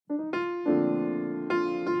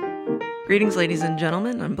Greetings, ladies and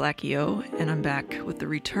gentlemen. I'm Blaquie, and I'm back with the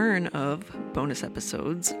return of bonus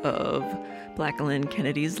episodes of Blaquie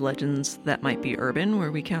Kennedy's Legends That Might Be Urban, where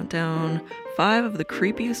we count down 5 of the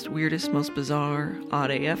creepiest, weirdest, most bizarre, odd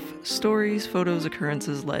AF stories, photos,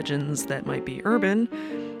 occurrences, legends that might be urban.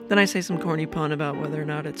 Then I say some corny pun about whether or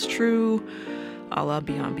not it's true, a la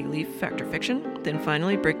Beyond Belief, Fact or Fiction. Then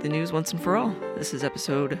finally, break the news once and for all. This is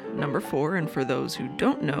episode number 4, and for those who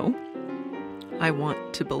don't know, I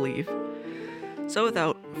want to believe. So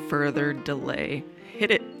without further delay,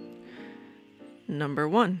 hit it. Number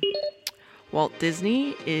 1. Walt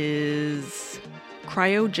Disney is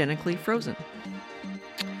cryogenically frozen.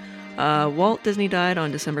 Walt Disney died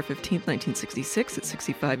on December 15th, 1966 at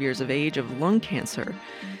 65 years of age of lung cancer.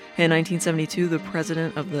 In 1972, the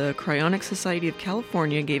president of the Cryonic Society of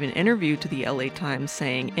California gave an interview to the LA Times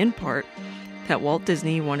saying, in part, that Walt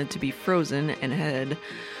Disney wanted to be frozen and had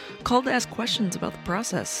called to ask questions about the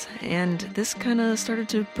process, and this kind of started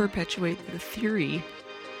to perpetuate the theory.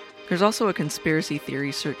 There's also a conspiracy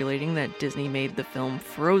theory circulating that Disney made the film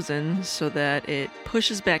Frozen so that it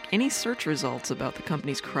pushes back any search results about the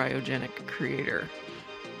company's cryogenic creator.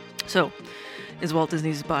 So, is Walt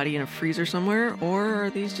Disney's body in a freezer somewhere, or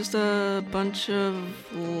are these just a bunch of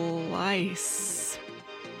ice?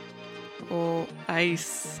 Oh,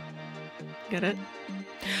 ice. Get it?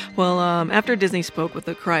 Well, after Disney spoke with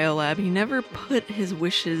the cryo lab, he never put his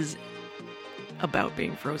wishes about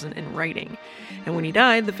being frozen in writing. And when he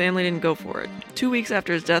died, the family didn't go for it. 2 weeks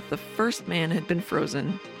after his death, the first man had been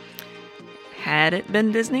frozen. Had it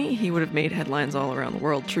been Disney, he would have made headlines all around the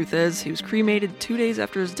world. Truth is, he was cremated 2 days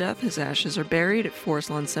after his death. His ashes are buried at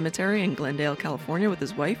Forest Lawn Cemetery in Glendale, California, with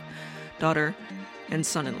his wife, daughter, and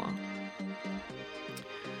son-in-law.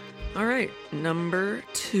 All right, number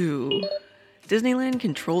 2. Disneyland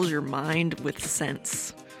controls your mind with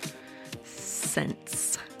scents.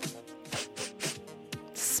 Scents.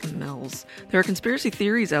 Smells. There are conspiracy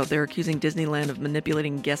theories out there accusing Disneyland of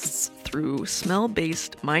manipulating guests through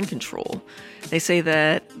smell-based mind control. They say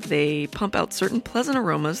that they pump out certain pleasant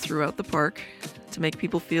aromas throughout the park to make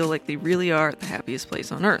people feel like they really are the happiest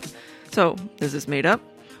place on earth. So, is this made up?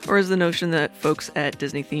 Or is the notion that folks at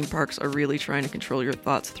Disney theme parks are really trying to control your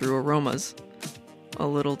thoughts through aromas a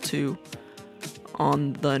little too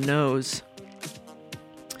on the nose?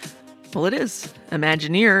 Well, it is.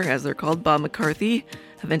 Imagineer, as they're called, Bob McCarthy,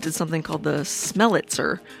 invented something called the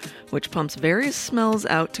Smellitzer, which pumps various smells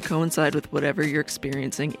out to coincide with whatever you're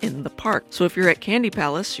experiencing in the park. So if you're at Candy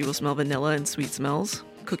Palace, you will smell vanilla and sweet smells.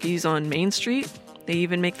 Cookies on Main Street, they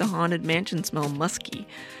even make the Haunted Mansion smell musky.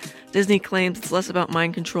 Disney claims it's less about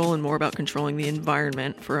mind control and more about controlling the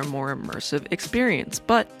environment for a more immersive experience.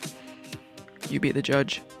 But you be the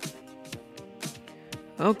judge.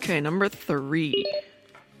 Okay, number 3.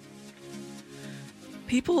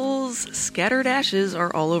 People's scattered ashes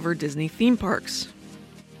are all over Disney theme parks.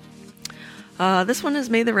 This one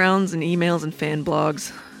has made the rounds in emails and fan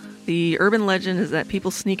blogs. The urban legend is that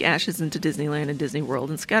people sneak ashes into Disneyland and Disney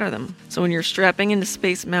World and scatter them. So when you're strapping into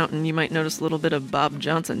Space Mountain, you might notice a little bit of Bob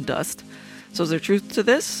Johnson dust. So is there truth to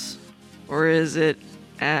this? Or is it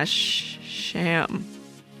ash sham?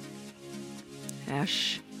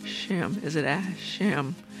 Ash sham. Is it ash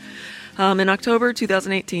sham? In October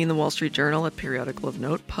 2018, the Wall Street Journal, a periodical of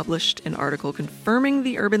note, published an article confirming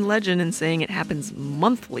the urban legend and saying it happens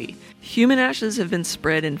monthly. Human ashes have been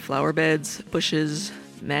spread in flower beds, bushes,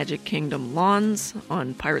 Magic Kingdom lawns,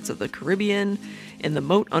 on Pirates of the Caribbean, in the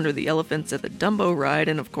moat under the elephants at the Dumbo ride,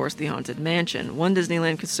 and of course the Haunted Mansion. One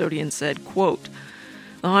Disneyland custodian said, quote,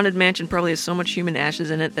 "The Haunted Mansion probably has so much human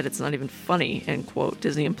ashes in it that it's not even funny," end quote.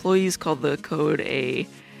 Disney employees called the code a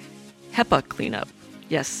HEPA cleanup.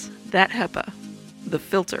 Yes, that HEPA, the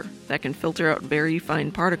filter that can filter out very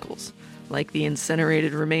fine particles, like the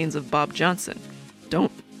incinerated remains of Bob Johnson.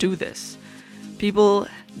 Don't do this. People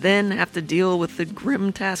then have to deal with the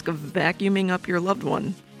grim task of vacuuming up your loved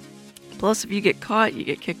one. Plus, if you get caught, you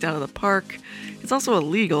get kicked out of the park. It's also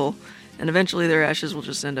illegal, and eventually their ashes will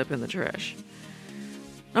just end up in the trash.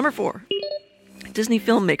 Number 4. Disney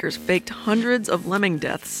filmmakers faked hundreds of lemming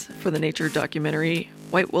deaths for the nature documentary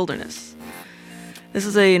White Wilderness. This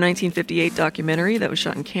is a 1958 documentary that was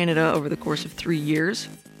shot in Canada over the course of 3 years.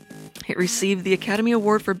 It received the Academy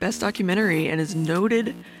Award for Best Documentary and is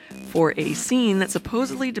noted for a scene that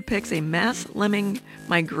supposedly depicts a mass lemming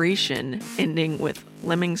migration ending with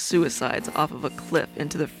lemming suicides off of a cliff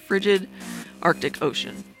into the frigid Arctic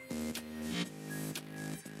Ocean.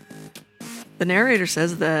 The narrator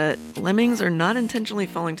says that lemmings are not intentionally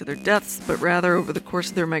falling to their deaths, but rather over the course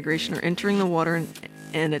of their migration are entering the water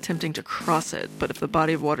and attempting to cross it. But if the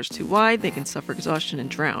body of water is too wide, they can suffer exhaustion and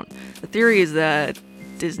drown. The theory is that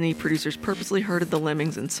Disney producers purposely herded the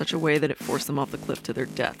lemmings in such a way that it forced them off the cliff to their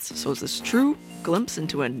deaths. So is this true glimpse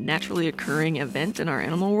into a naturally occurring event in our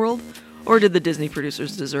animal world? Or did the Disney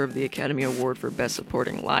producers deserve the Academy Award for Best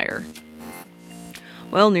Supporting Liar?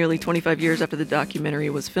 Well, nearly 25 years after the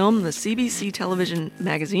documentary was filmed, the CBC television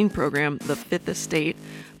magazine program, The Fifth Estate,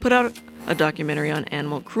 put out a documentary on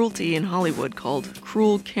animal cruelty in Hollywood called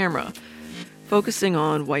Cruel Camera, focusing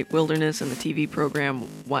on white wilderness and the TV program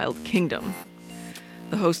Wild Kingdom.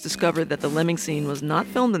 The host discovered that the lemming scene was not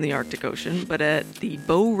filmed in the Arctic Ocean, but at the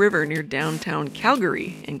Bow River near downtown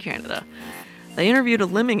Calgary in Canada. They interviewed a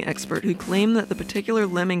lemming expert who claimed that the particular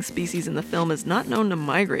lemming species in the film is not known to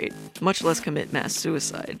migrate, much less commit mass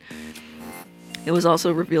suicide. It was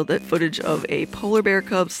also revealed that footage of a polar bear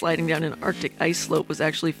cub sliding down an Arctic ice slope was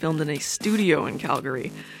actually filmed in a studio in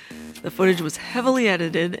Calgary. The footage was heavily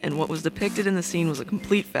edited, and what was depicted in the scene was a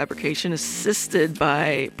complete fabrication assisted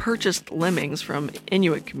by purchased lemmings from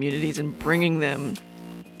Inuit communities and bringing them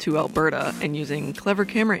to Alberta and using clever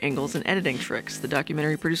camera angles and editing tricks. The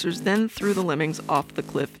documentary producers then threw the lemmings off the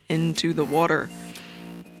cliff into the water.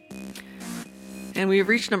 And we have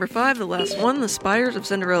reached number 5, the last one. The spires of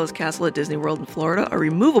Cinderella's castle at Disney World in Florida are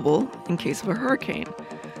removable in case of a hurricane.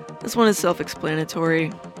 This one is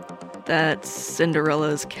self-explanatory, that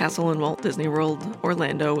Cinderella's castle in Walt Disney World,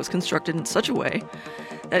 Orlando, was constructed in such a way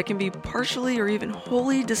that it can be partially or even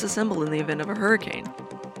wholly disassembled in the event of a hurricane.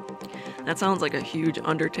 That sounds like a huge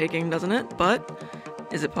undertaking, doesn't it? But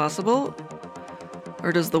is it possible?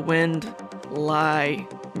 Or does the wind lie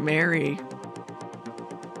merry?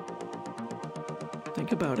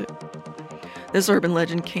 Think about it. This urban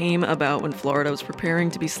legend came about when Florida was preparing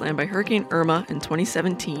to be slammed by Hurricane Irma in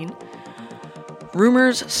 2017.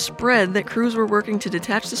 Rumors spread that crews were working to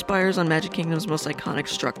detach the spires on Magic Kingdom's most iconic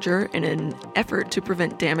structure in an effort to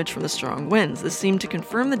prevent damage from the strong winds. This seemed to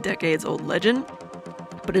confirm the decades-old legend,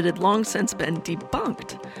 but it had long since been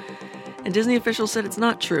debunked. And Disney officials said it's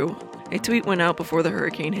not true. A tweet went out before the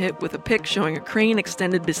hurricane hit with a pic showing a crane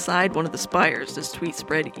extended beside one of the spires. This tweet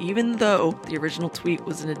spread even though the original tweet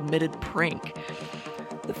was an admitted prank.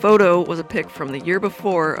 The photo was a pic from the year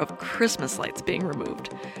before of Christmas lights being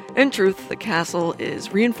removed. In truth, the castle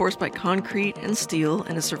is reinforced by concrete and steel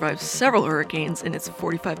and has survived several hurricanes in its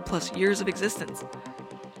 45-plus years of existence.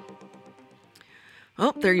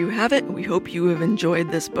 Well, there you have it. We hope you have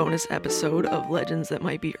enjoyed this bonus episode of Legends That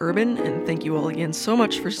Might Be Urban, and thank you all again so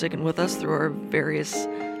much for sticking with us through our various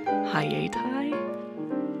hiati.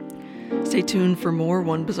 Stay tuned for more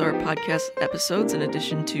One Bizarre Podcast episodes in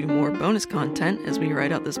addition to more bonus content as we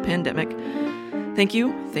ride out this pandemic. Thank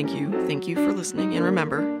you for listening, and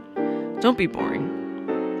remember, don't be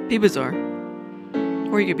boring. Be bizarre.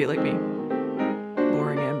 Or you could be like me.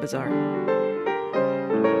 Boring and bizarre.